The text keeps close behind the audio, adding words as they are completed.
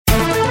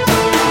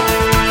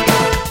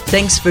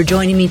Thanks for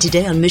joining me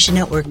today on Mission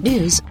Network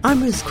News.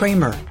 I'm Ruth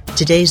Kramer.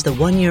 Today's the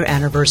one-year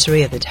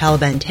anniversary of the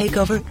Taliban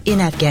takeover in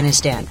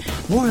Afghanistan.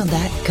 More on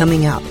that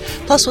coming up.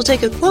 Plus, we'll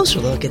take a closer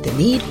look at the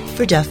need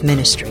for deaf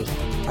ministry.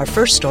 Our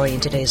first story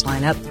in today's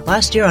lineup,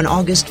 last year on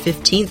August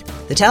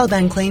 15th, the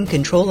Taliban claimed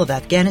control of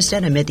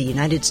Afghanistan amid the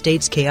United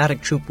States'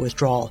 chaotic troop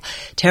withdrawal.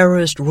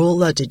 Terrorist rule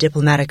led to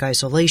diplomatic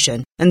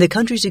isolation, and the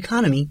country's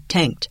economy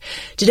tanked.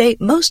 Today,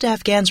 most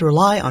Afghans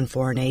rely on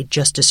foreign aid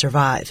just to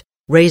survive.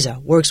 Reza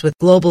works with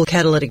Global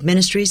Catalytic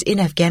Ministries in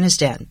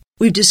Afghanistan.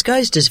 We've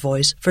disguised his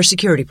voice for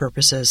security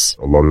purposes.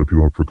 A lot of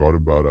people have forgotten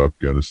about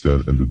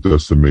Afghanistan and the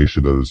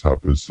decimation that has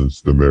happened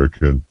since the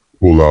American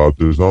pullout.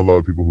 There's not a lot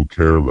of people who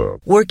care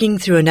left. Working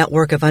through a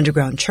network of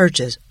underground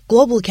churches,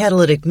 Global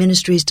Catalytic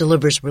Ministries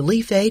delivers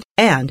relief aid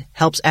and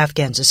helps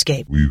Afghans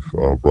escape. We've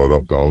brought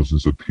out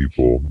thousands of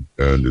people,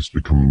 and it's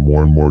become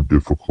more and more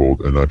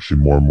difficult and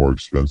actually more and more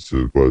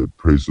expensive. But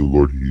praise the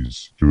Lord,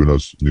 He's given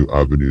us new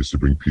avenues to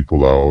bring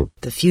people out.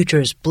 The future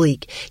is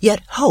bleak,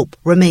 yet hope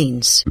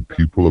remains. The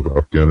people of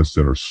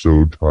Afghanistan are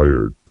so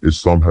tired.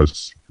 Islam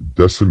has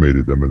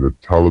decimated them, and the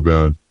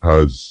Taliban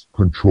has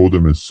controlled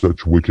them in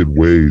such wicked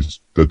ways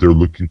that they're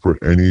looking for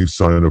any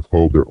sign of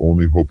hope. Their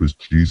only hope is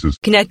Jesus.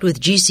 Connect with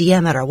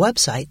GCM at our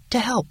website to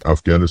help.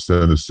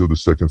 Afghanistan is still the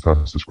second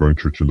fastest growing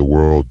church in the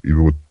world,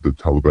 even with the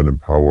Taliban in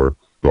power.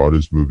 God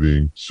is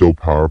moving so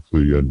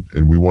powerfully,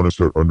 and we want to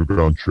start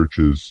underground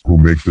churches who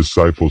make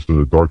disciples in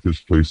the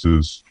darkest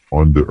places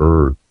on the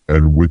earth.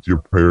 And with your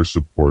prayer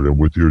support and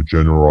with your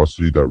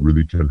generosity, that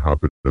really can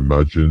happen.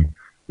 Imagine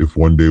if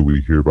one day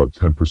we hear about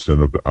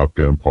 10% of the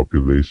Afghan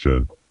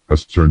population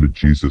has turned to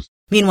Jesus.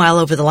 Meanwhile,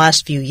 over the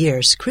last few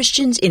years,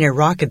 Christians in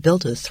Iraq have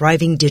built a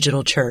thriving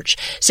digital church.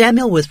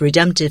 Samuel with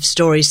Redemptive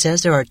Stories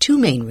says there are two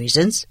main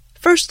reasons.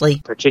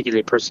 Firstly,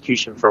 particularly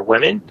persecution for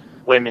women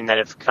that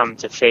have come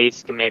to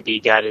faith. Maybe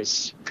God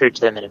has appeared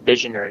to them in a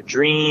vision or a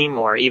dream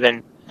or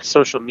even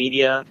social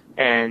media,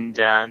 and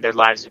their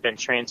lives have been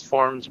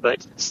transformed,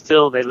 but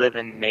still they live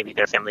in maybe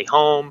their family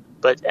home.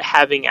 But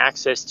having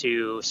access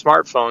to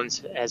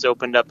smartphones has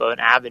opened up an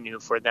avenue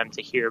for them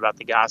to hear about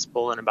the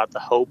gospel and about the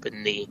hope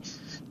and the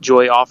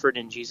joy offered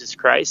in Jesus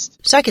Christ.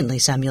 Secondly,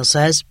 Samuel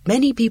says,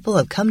 many people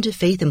have come to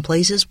faith in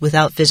places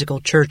without physical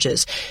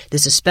churches.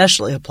 This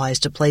especially applies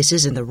to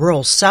places in the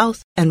rural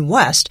South and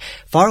West,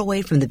 far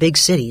away from the big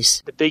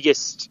cities. The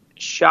biggest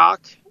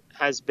shock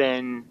has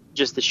been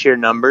just the sheer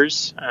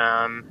numbers.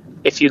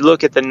 If you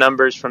look at the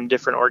numbers from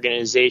different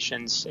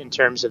organizations in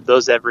terms of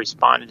those that have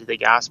responded to the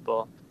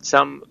gospel,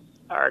 some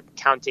are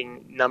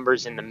counting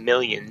numbers in the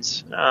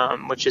millions,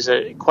 which is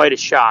quite a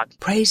shock.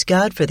 Praise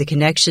God for the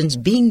connections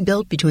being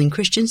built between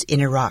Christians in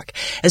Iraq.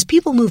 As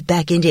people move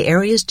back into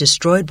areas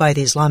destroyed by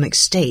the Islamic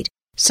State,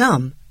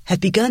 some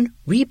have begun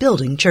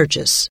rebuilding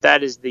churches.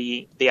 That is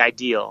the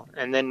ideal.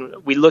 And then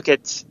we look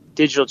at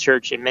digital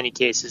church in many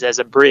cases as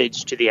a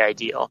bridge to the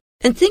ideal.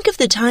 And think of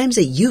the times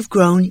that you've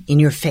grown in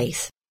your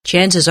faith.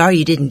 Chances are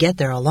you didn't get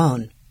there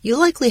alone. You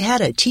likely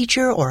had a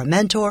teacher or a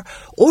mentor,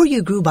 or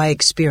you grew by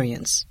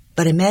experience.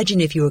 But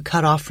imagine if you were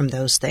cut off from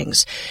those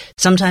things.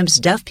 Sometimes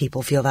deaf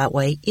people feel that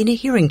way in a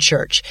hearing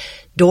church.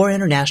 Door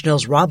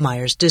International's Rob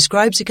Myers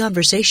describes a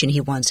conversation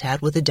he once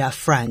had with a deaf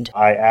friend.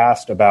 I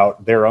asked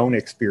about their own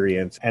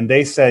experience, and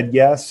they said,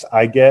 yes,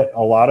 I get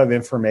a lot of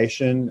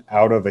information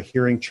out of a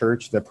hearing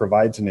church that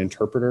provides an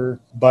interpreter,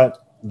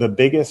 but the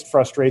biggest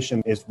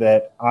frustration is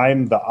that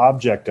I'm the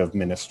object of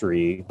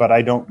ministry, but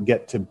I don't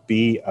get to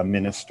be a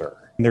minister.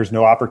 There's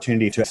no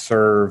opportunity to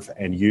serve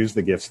and use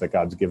the gifts that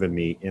God's given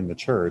me in the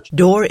church.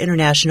 Door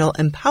International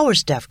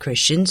empowers deaf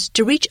Christians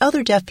to reach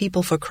other deaf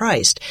people for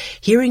Christ.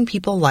 Hearing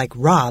people like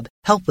Rob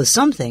help with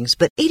some things,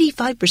 but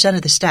 85%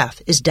 of the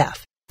staff is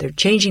deaf. They're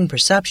changing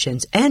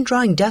perceptions and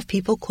drawing deaf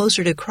people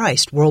closer to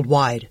Christ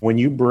worldwide. When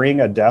you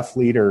bring a deaf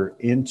leader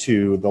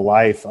into the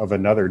life of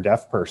another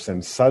deaf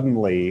person,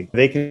 suddenly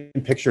they can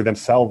picture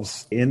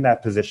themselves in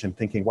that position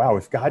thinking, wow,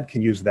 if God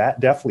can use that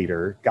deaf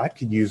leader, God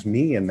could use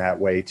me in that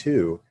way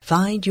too.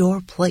 Find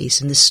your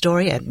place in the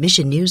story at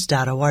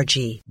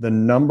missionnews.org. The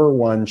number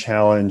one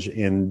challenge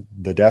in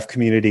the deaf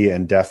community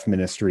and deaf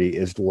ministry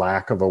is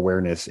lack of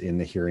awareness in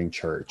the hearing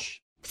church.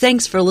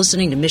 Thanks for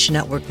listening to Mission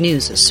Network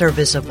News, a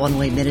service of One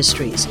Way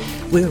Ministries.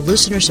 We're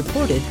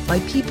listener-supported by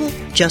people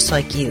just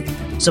like you.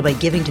 So by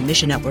giving to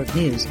Mission Network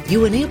News,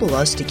 you enable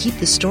us to keep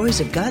the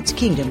stories of God's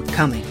kingdom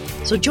coming.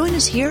 So join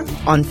us here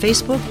on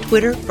Facebook,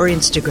 Twitter, or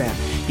Instagram.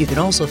 You can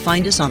also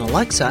find us on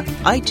Alexa,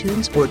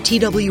 iTunes, or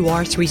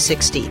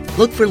TWR360.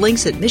 Look for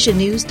links at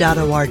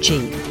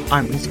missionnews.org.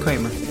 I'm Ruth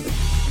Kramer.